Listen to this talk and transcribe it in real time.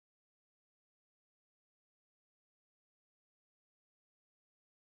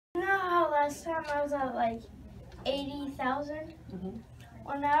last time I was at like 80,000.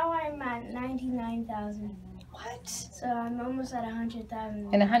 Well, now I'm at 99,000. What? So I'm almost at 100,000.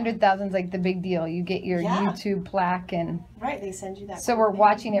 And 100,000 is like the big deal. You get your YouTube plaque and. Right, they send you that. So we're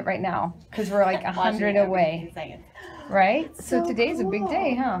watching it right now because we're like 100 away. Right? So today's a big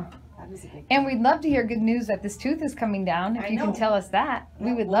day, huh? That is a big day. And we'd love to hear good news that this tooth is coming down. If you can tell us that,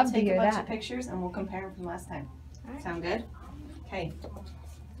 we would love to hear that. We'll take a bunch of pictures and we'll compare them from last time. Sound good? Okay.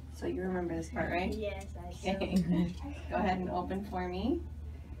 So you remember this part, right? Yes, I do. Go ahead and open for me.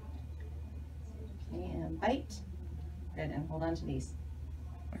 Okay, and bite. Good, and hold on to these.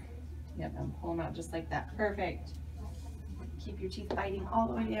 Yep, and pull them out just like that. Perfect. Keep your teeth biting all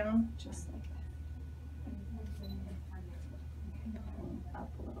the way down, just like that.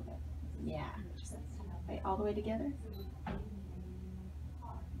 Up a little bit. Yeah. Just bite all the way together.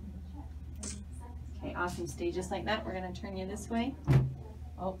 Okay, awesome. Stay just like that. We're going to turn you this way.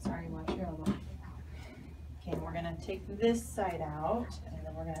 Oh, sorry, watch your elbow. Okay, and we're going to take this side out, and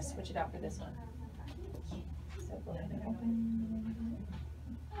then we're going to switch it out for this one. So go ahead and open.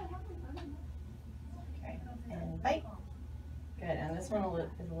 Okay, and bite. Good, and this one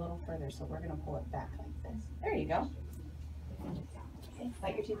is a little further, so we're going to pull it back like this. There you go. Okay,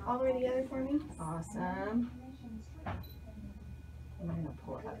 bite your teeth all the way together for me. Awesome. And we're going to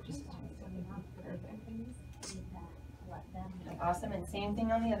pull it out just a tiny bit. Perfect. Awesome, and same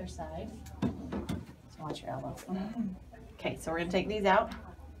thing on the other side. So watch your elbow. Okay, so we're going to take these out.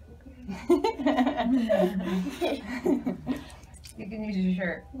 You can use your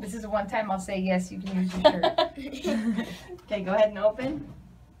shirt. This is the one time I'll say yes, you can use your shirt. Okay, go ahead and open.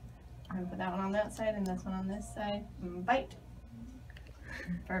 I'm going to put that one on that side and this one on this side. And bite.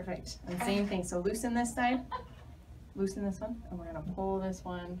 Perfect. And same thing, so loosen this side. Loosen this one, and we're going to pull this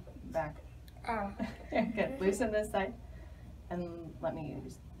one back. Oh. Good. Loosen this side, and let me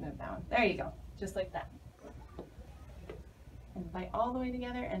just move that one. There you go. Just like that. And bite all the way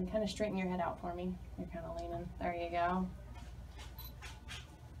together, and kind of straighten your head out for me. You're kind of leaning. There you go.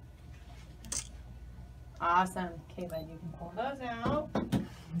 Awesome. Okay, bud, you can pull those out.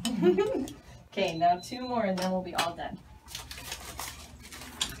 Okay, now 2 more, and then we'll be all done.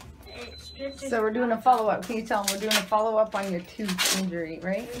 So we're doing a follow-up. Can you tell them we're doing a follow-up on your tooth injury,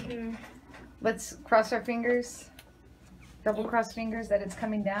 right? Let's cross our fingers. Double cross fingers that it's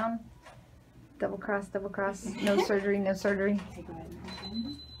coming down. Double cross, double cross. No surgery, no surgery. Okay, go ahead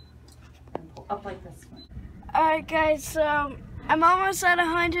and pull up like this one. Alright guys, so I'm almost at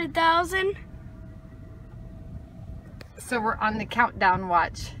 100,000. So we're on the countdown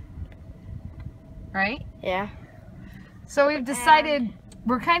watch. Right? Yeah. So we've decided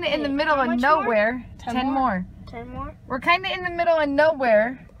we're kind of in the middle of nowhere. 10 more. 10 more? We're kind of in the middle of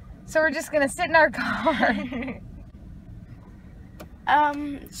nowhere. So we're just going to sit in our car.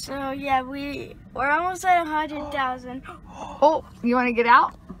 So yeah, we're almost at 100,000. Oh, you want to get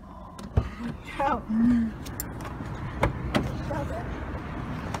out? No.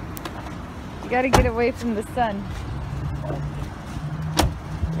 You got to get away from the sun.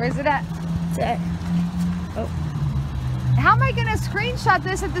 Where's it at? It's at, oh. How am I going to screenshot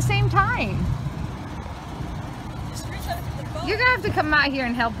this at the same time? You're going to have to come out here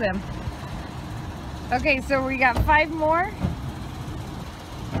and help him. Okay, so we got 5 more.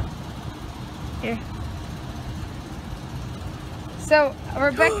 Here. So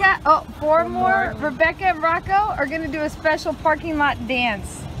Rebecca, 4 more. Rebecca and Rocco are going to do a special parking lot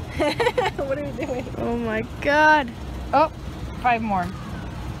dance. what are we doing? Oh my God. Oh, 5 more.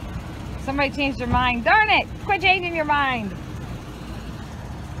 Somebody changed their mind. Darn it! Quit changing your mind.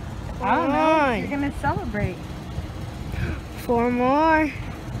 I don't know. You're going to celebrate. 4 more.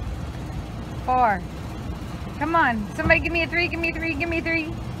 4. Come on. Somebody give me a 3. Give me a 3. Give me a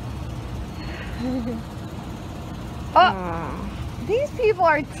 3. Oh. These people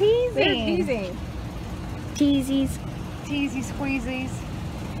are teasing. They're teasing. Teasies. Teasy squeezies.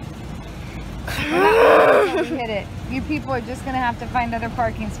 We're not gonna hit it. You people are just going to have to find other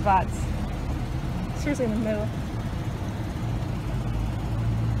parking spots. Seriously in the middle.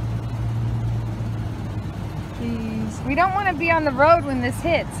 Jeez. We don't want to be on the road when this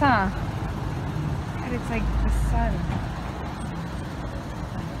hits, huh? God, it's like the sun.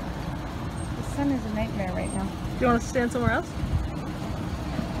 The sun is a nightmare right now. Do you want to stand somewhere else?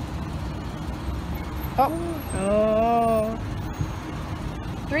 Oh.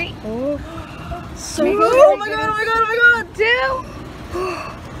 3. Oh. So Maybe oh my God, oh my God, oh my God.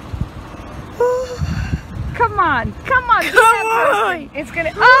 2. Come on. Come on. Come on. It's going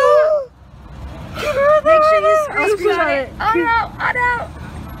to... Oh! Make sure you screenshot it. Oh no. Oh no.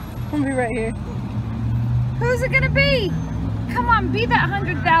 I'll be right here. Who's it going to be? come on, be that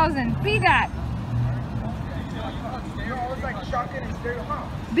 100,000. Be that.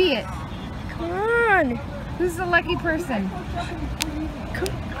 Be it. Come on. Who's the lucky person? Come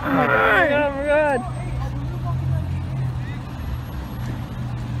Oh my god, oh my god.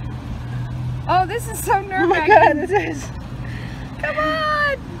 Oh, this is so nerve-wracking. Oh my god, it is. Come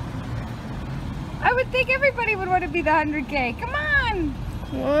on. I would think everybody would want to be the 100K. Come on.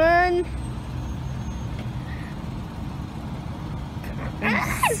 One.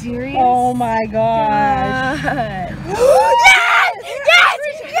 Are you serious? Oh my gosh. Yes! Yes!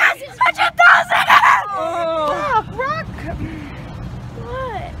 Yes! 100,000! Oh. Rock!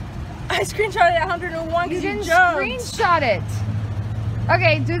 What? I screenshotted at 101 You because didn't you jumped. screenshot it.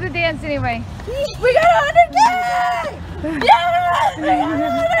 Okay, do the dance anyway. We got 100K! Yes! We got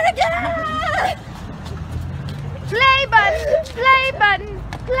 100K! Play button! Play button!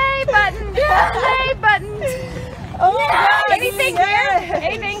 Play button! Play button! Oh my god! Anything yes. here?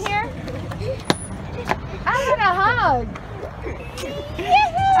 Anything here? I want a hug.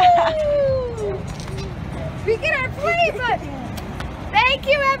 We get our play button. Thank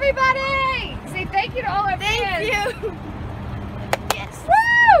you, everybody. Say thank you to all our fans. Thank you. Yes.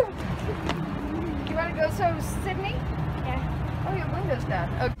 Woo! You want to go so Sydney? Yeah. Oh, your window's down.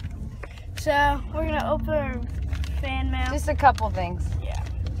 Okay. So we're gonna open our fan mail. Just a couple things. Yeah.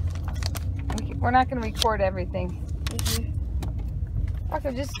 We're not going to record everything.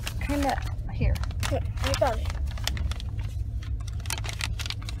 Okay, just kind of here. Here, I got it.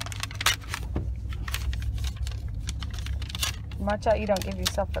 Watch out you don't give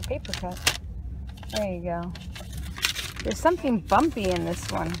yourself a paper cut. There you go. There's something bumpy in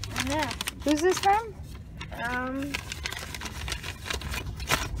this one. Yeah. Who's this from?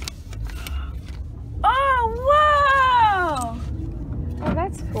 Oh, whoa! Oh,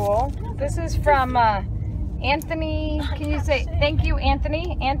 that's cool. This is from Anthony. Can you say thank you,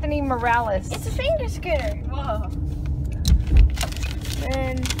 Anthony? Anthony Morales. It's a finger scooter. Whoa.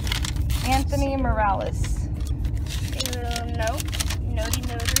 And Anthony Morales. note. Notey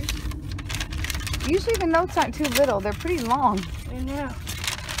notary. Usually the notes aren't too little. They're pretty long. I know.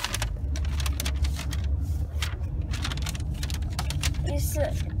 It's,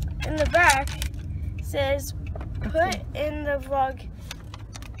 in the back says, put in the vlog.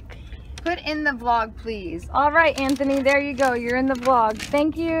 Put in the vlog, please. All right, Anthony, there you go. You're in the vlog.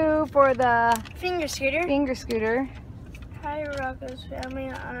 Thank you for the Finger scooter. finger scooter. Hi, Rocco's family.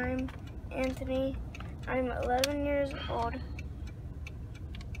 I'm Anthony. I'm 11 years old.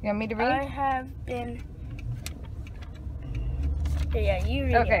 You want me to I read? have been. Yeah, you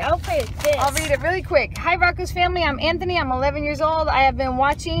read Okay. it. I'll play this. I'll read it really quick. Hi, Rocco's family. I'm Anthony. I'm 11 years old. I have been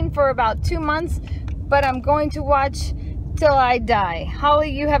watching for about 2 months, but I'm going to watch till I die.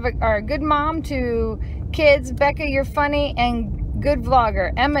 Holly, you are a good mom to kids. Becca, you're funny and good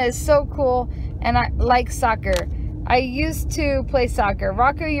vlogger. Emma is so cool, and I like soccer. I used to play soccer.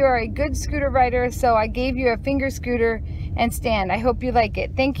 Rocco, you are a good scooter rider, so I gave you a finger scooter and stand. I hope you like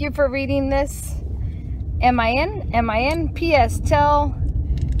it. Thank you for reading this. Am I in? P.S. Tell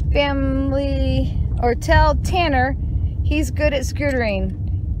family, or tell Tanner he's good at scootering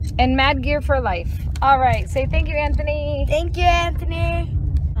and Mad Gear for life. All right, say thank you, Anthony. Thank you, Anthony.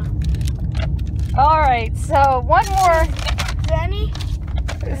 All right, so one more. Danny?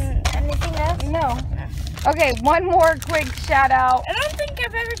 Anything else? No. Okay, one more quick shout out. I don't think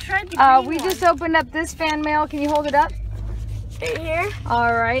I've ever tried the green We one. just opened up this fan mail. Can you hold it up? Right here.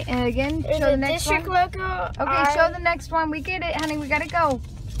 All right, and again, There's show a the next district one. logo. Okay, show the next one. We get it, honey. We gotta go.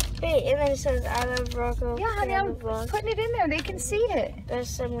 Wait, and then it says I love Rocco. Yeah, honey, I'm putting it in there. They can see it.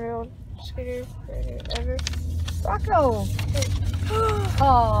 Best summer-old scooter ever. Rocco.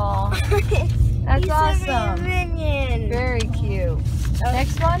 Oh, that's He's awesome. a minion. Very cute.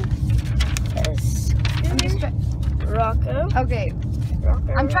 Next one. I'm just Rocco. okay.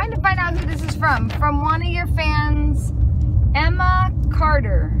 Rocco. I'm trying to find out who this is from. From one of your fans, Emma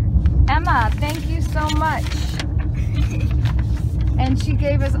Carter. Emma, thank you so much. And she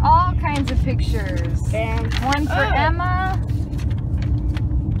gave us all kinds of pictures. Bam. One for Emma.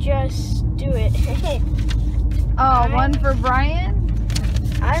 Just do it. Oh, one for Brian.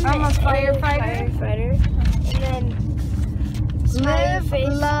 I'm a firefighter. And then smiley Live, face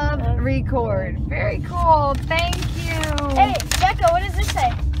love, of- record. Very cool. Thank you. Hey, Becca, what does this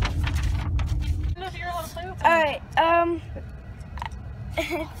say? Alright,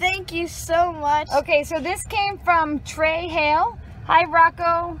 thank you so much. Okay, so this came from Trey Hale. Hi,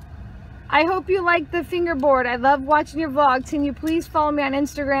 Rocco. I hope you like the fingerboard. I love watching your vlogs. Can you please follow me on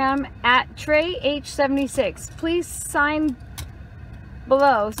Instagram at TreyH76? Please sign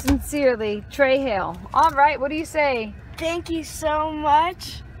below. Sincerely, Trey Hale. All right, what do you say? Thank you so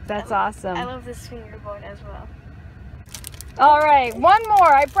much. That's awesome. I love this fingerboard as well. All right, one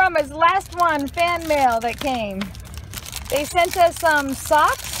more, I promise. Last one, fan mail that came. They sent us some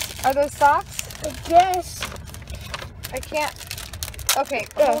socks. Are those socks? Yes. I can't. Okay,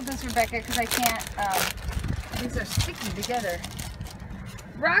 hold this, Rebecca, because I can't. These are sticky together.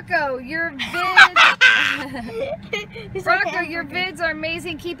 Rocco, your vids. Rocco, your vids are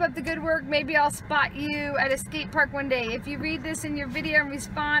amazing. Keep up the good work. Maybe I'll spot you at a skate park one day. If you read this in your video and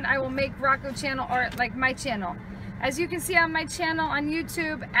respond, I will make Rocco channel art like my channel. As you can see on my channel on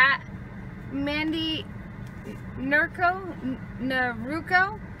YouTube at Mandy Naruko,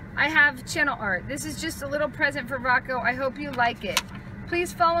 I have channel art. This is just a little present for Rocco. I hope you like it.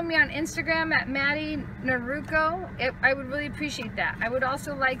 Please follow me on Instagram at Maddie Naruko. I would really appreciate that. I would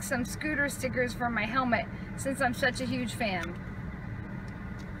also like some scooter stickers for my helmet since I'm such a huge fan.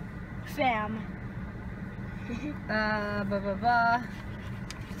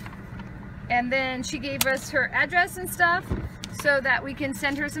 And then she gave us her address and stuff so that we can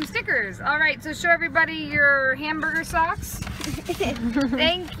send her some stickers. All right, so show everybody your hamburger socks.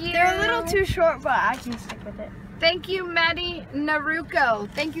 Thank you. They're a little too short, but I can stick with it. Thank you, Maddie Naruko.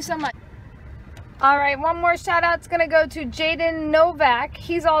 Thank you so much. All right, one more shout out's gonna go to Jaden Novak.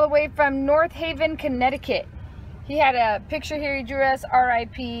 He's all the way from North Haven, Connecticut. He had a picture here. He drew us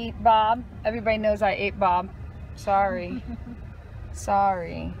R.I.P. Bob. Everybody knows I ate Bob. Sorry.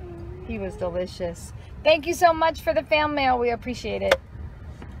 Sorry. He was delicious. Thank you so much for the fan mail. We appreciate it.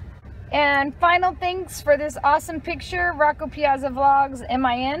 And final thanks for this awesome picture, RoccoPiazzaVlogs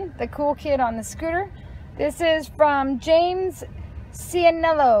MIN, the cool kid on the scooter. This is from James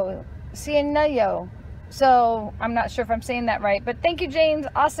Cianello. So I'm not sure if I'm saying that right, but thank you, James.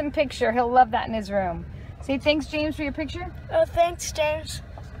 Awesome picture. He'll love that in his room. Say thanks, James, for your picture. Oh, thanks, James.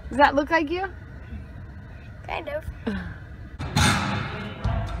 Does that look like you? Kind of.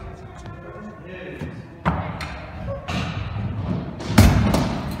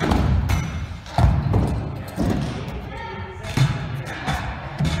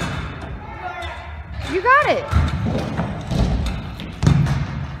 You got it.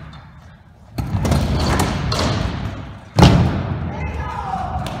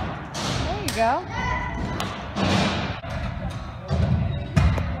 There you go.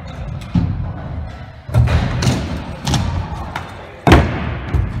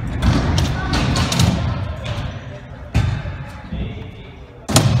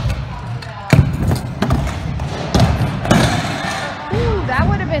 Ooh, that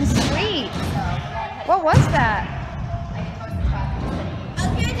would have been sweet. What was that? I was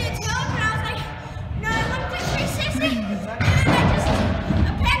going to do a tail, but I was like, no, I looked at 360, and then I just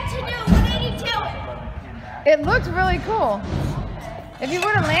appeared to do a 180 tail. It looked really cool. If you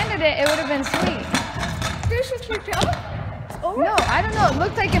would have landed it, it would have been sweet. 360 tail? No, I don't know. It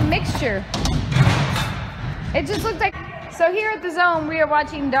looked like a mixture. It just looked like... So here at the Zone, we are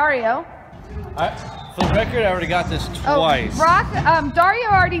watching Dario. For the record, I already got this twice. Dario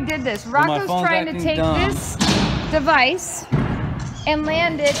already did this. Rocco's trying to take this device and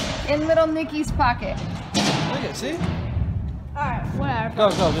land it in little Nikki's pocket. Look at, see? Alright, whatever.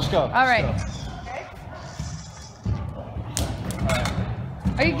 Go, just go. All right.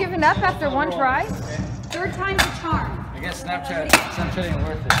 Are you giving up after one try? Third time's a charm. I guess Snapchat ain't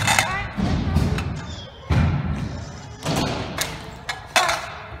worth it.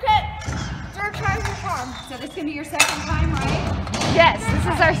 Okay, third time's a charm. So this is gonna be your second time, right? Yes, this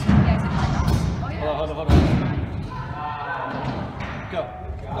is our... Hold on. Go.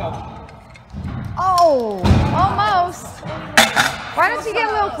 Oh, almost. Why don't you get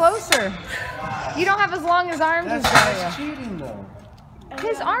a little closer? You don't have as long as arms as Dario. That's cheating, though.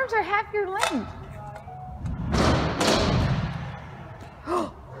 His arms are half your length.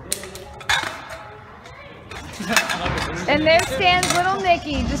 And there stands little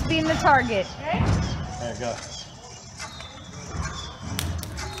Nikki, just being the target. There you go.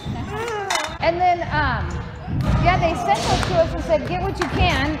 And then, yeah, they sent those to us and said, get what you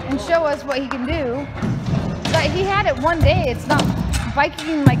can and show us what he can do. But he had it one day. It's not,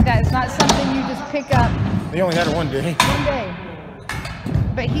 biking like that is not something you just pick up. They only had it one day. One day.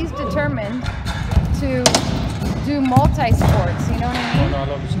 But he's determined to do multi-sports, you know what I Oh, mean? no, I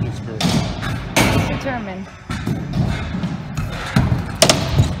love this new spirit. He's determined.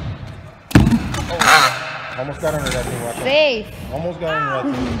 Oh, almost got under that thing. Watch out. Safe. Almost got under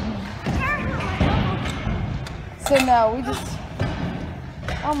that thing. So no, we just,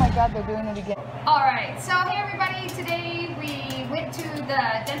 oh my God, they're doing it again. All right, so hey everybody, today we went to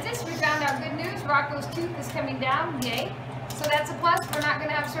the dentist. We found out good news, Rocco's tooth is coming down, yay. So that's a plus, we're not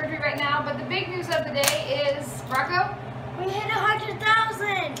gonna have surgery right now, but the big news of the day is, Rocco, We hit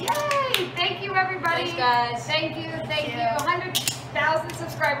 100,000. Yay! Thank you, everybody. Thanks, guys. Thank you. 100,000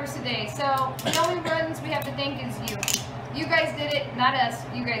 subscribers today. So the only ones we have to thank is you. You guys did it, not us.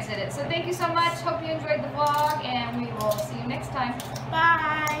 You guys did it. So thank you so much. Hope you enjoyed the vlog, and we will see you next time.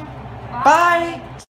 Bye. Bye.